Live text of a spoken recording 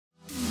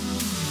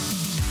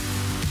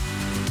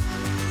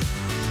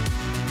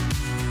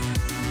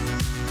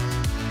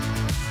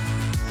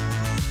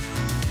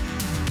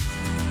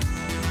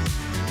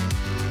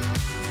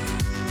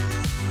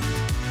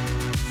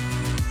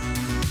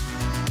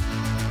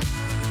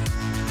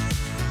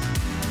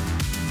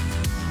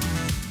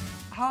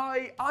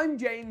Hi, I'm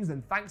James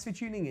and thanks for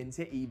tuning in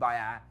to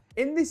eBuyer.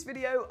 In this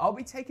video, I'll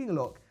be taking a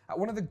look at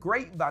one of the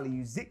great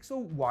value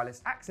Zyxel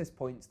wireless access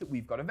points that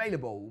we've got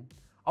available.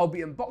 I'll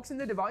be unboxing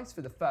the device for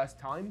the first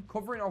time,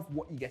 covering off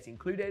what you get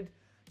included,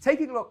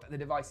 taking a look at the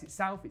device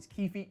itself, its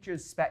key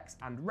features, specs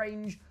and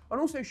range, and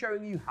also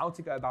showing you how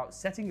to go about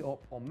setting it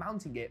up or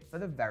mounting it for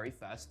the very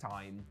first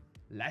time.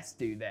 Let's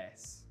do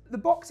this. The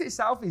box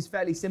itself is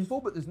fairly simple,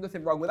 but there's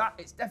nothing wrong with that.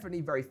 It's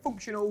definitely very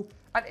functional,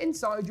 and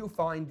inside you'll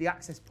find the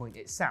access point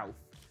itself.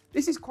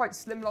 This is quite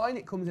slimline.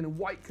 It comes in a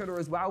white colour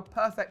as well,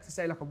 perfect for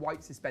say like a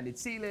white suspended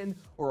ceiling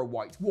or a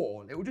white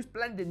wall. It will just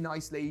blend in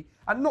nicely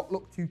and not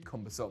look too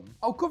cumbersome.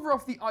 I'll cover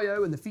off the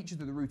I/O and the features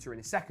of the router in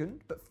a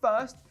second, but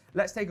first,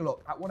 let's take a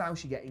look at what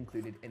else you get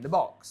included in the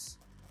box.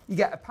 You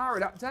get a power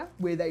adapter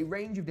with a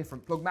range of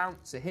different plug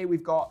mounts. So here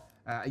we've got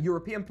a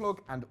European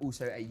plug and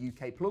also a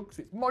UK plug.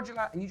 So it's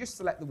modular and you just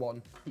select the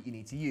one that you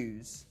need to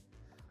use.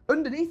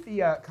 Underneath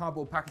the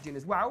cardboard packaging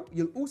as well,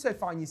 you'll also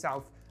find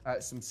yourself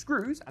some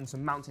screws and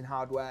some mounting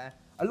hardware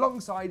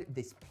alongside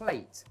this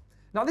plate.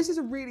 Now this is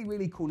a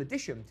really cool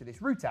addition to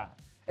this router.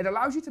 It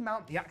allows you to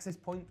mount the access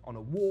point on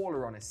a wall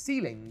or on a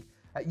ceiling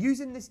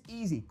using this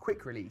easy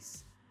quick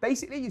release.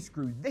 Basically, you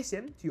screw this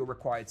in to your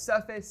required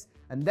surface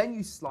and then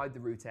you slide the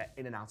router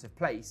in and out of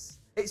place.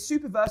 It's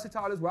super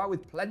versatile as well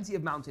with plenty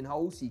of mounting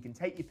holes, so you can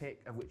take your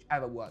pick of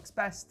whichever works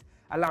best,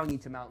 allowing you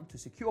to mount to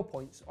secure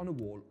points on a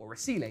wall or a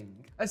ceiling.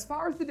 As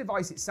far as the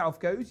device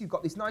itself goes, you've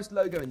got this nice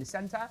logo in the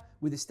center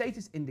with a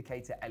status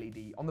indicator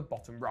LED on the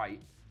bottom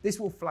right. This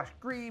will flash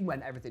green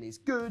when everything is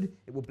good,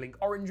 it will blink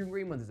orange and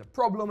green when there's a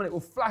problem, and it will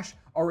flash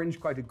orange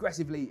quite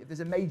aggressively if there's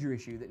a major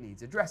issue that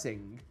needs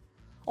addressing.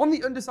 On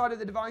the underside of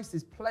the device,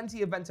 there's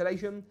plenty of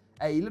ventilation,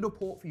 a little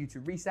port for you to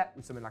reset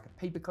with something like a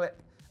paper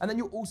clip, and then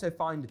you'll also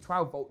find a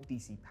 12-volt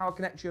DC power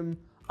connection,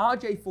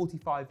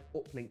 RJ45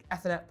 uplink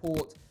Ethernet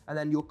port, and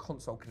then your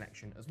console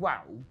connection as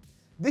well.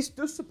 This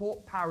does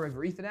support power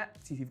over Ethernet,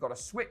 so if you've got a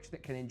switch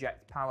that can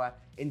inject power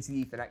into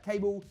the Ethernet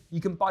cable,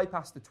 you can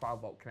bypass the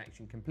 12-volt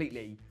connection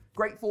completely.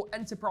 Great for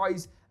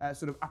enterprise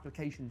sort of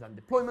applications and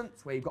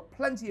deployments, where you've got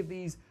plenty of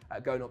these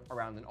going up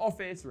around an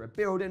office or a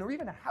building or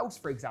even a house,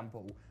 for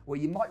example, where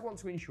you might want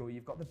to ensure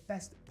you've got the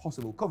best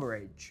possible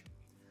coverage.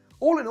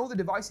 All in all, the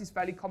device is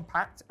fairly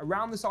compact,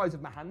 around the size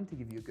of my hand to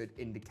give you a good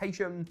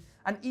indication,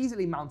 and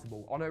easily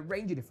mountable on a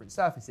range of different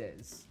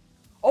surfaces.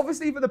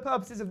 Obviously, for the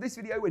purposes of this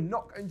video, we're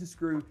not going to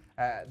screw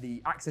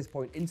the access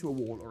point into a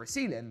wall or a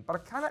ceiling, but I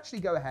can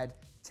actually go ahead,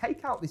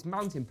 take out this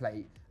mounting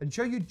plate and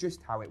show you just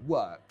how it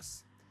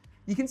works.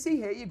 You can see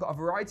here you've got a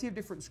variety of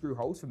different screw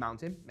holes for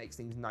mounting, makes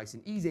things nice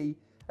and easy,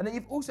 and then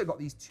you've also got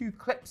these two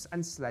clips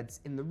and sleds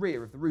in the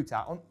rear of the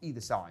router on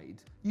either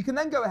side. You can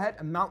then go ahead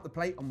and mount the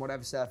plate on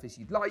whatever surface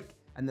you'd like,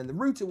 and then the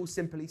router will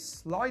simply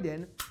slide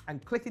in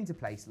and click into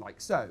place like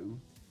so.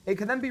 It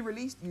can then be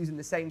released using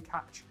the same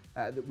catch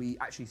that we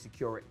actually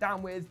secure it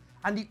down with,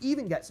 and you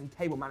even get some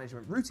cable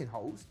management routing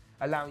holes,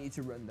 allowing you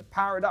to run the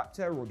power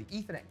adapter or the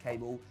Ethernet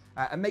cable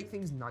and make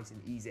things nice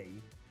and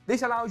easy.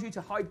 This allows you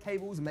to hide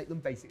cables and make them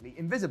basically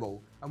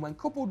invisible, and when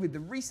coupled with the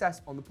recess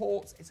on the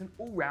ports, it's an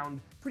all-round,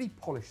 pretty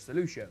polished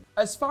solution.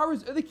 As far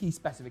as other key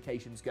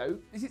specifications go,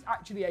 this is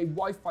actually a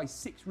Wi-Fi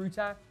 6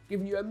 router,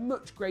 giving you a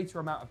much greater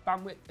amount of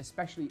bandwidth,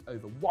 especially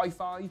over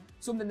Wi-Fi,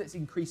 something that's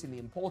increasingly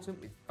important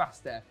with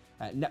faster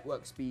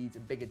network speeds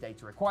and bigger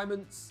data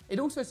requirements. It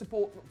also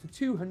supports up to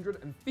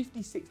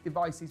 256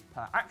 devices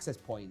per access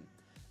point.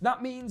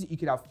 That means that you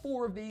could have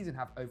 4 of these and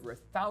have over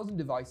 1,000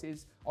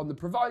 devices on the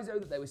proviso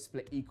that they were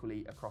split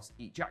equally across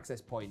each access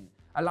point,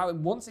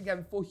 allowing once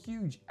again for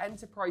huge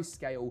enterprise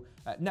scale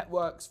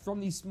networks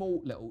from these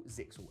small little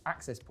Zyxel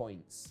access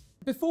points.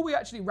 Before we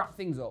actually wrap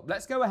things up,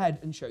 let's go ahead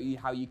and show you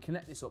how you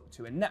connect this up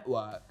to a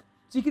network.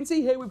 So you can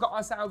see here we've got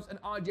ourselves an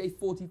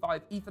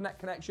RJ45 Ethernet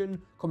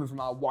connection coming from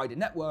our wider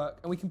network,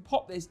 and we can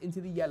pop this into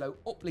the yellow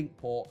uplink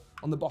port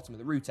on the bottom of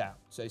the router.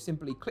 So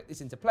simply click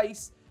this into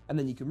place, and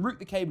then you can route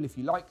the cable if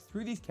you like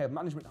through these cable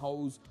management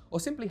holes, or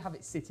simply have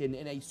it sit in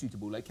a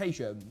suitable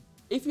location.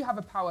 If you have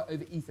a power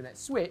over Ethernet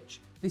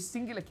switch, this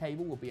singular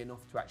cable will be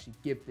enough to actually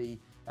give the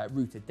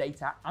router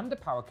data and a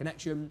power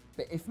connection,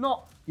 but if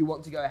not, you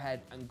want to go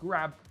ahead and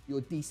grab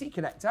your DC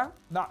connector,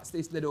 that's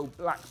this little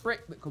black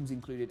brick that comes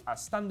included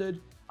as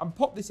standard, and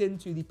pop this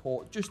into the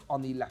port just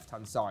on the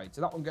left-hand side. So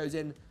that one goes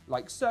in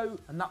like so,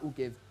 and that will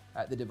give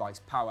the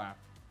device power.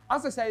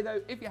 As I say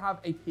though, if you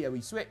have a PoE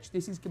switch,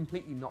 this is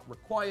completely not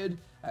required,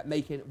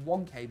 making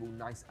one cable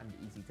nice and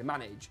easy to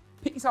manage.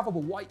 Pick yourself up a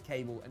white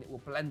cable and it will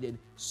blend in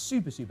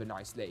super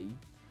nicely.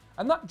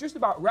 And that just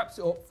about wraps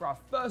it up for our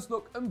first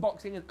look,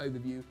 unboxing and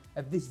overview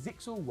of this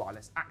Zyxel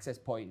wireless access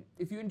point.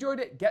 If you enjoyed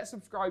it, get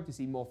subscribed to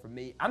see more from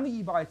me and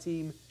the eBuyer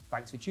team.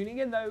 Thanks for tuning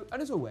in though,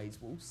 and as always,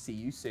 we'll see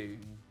you soon.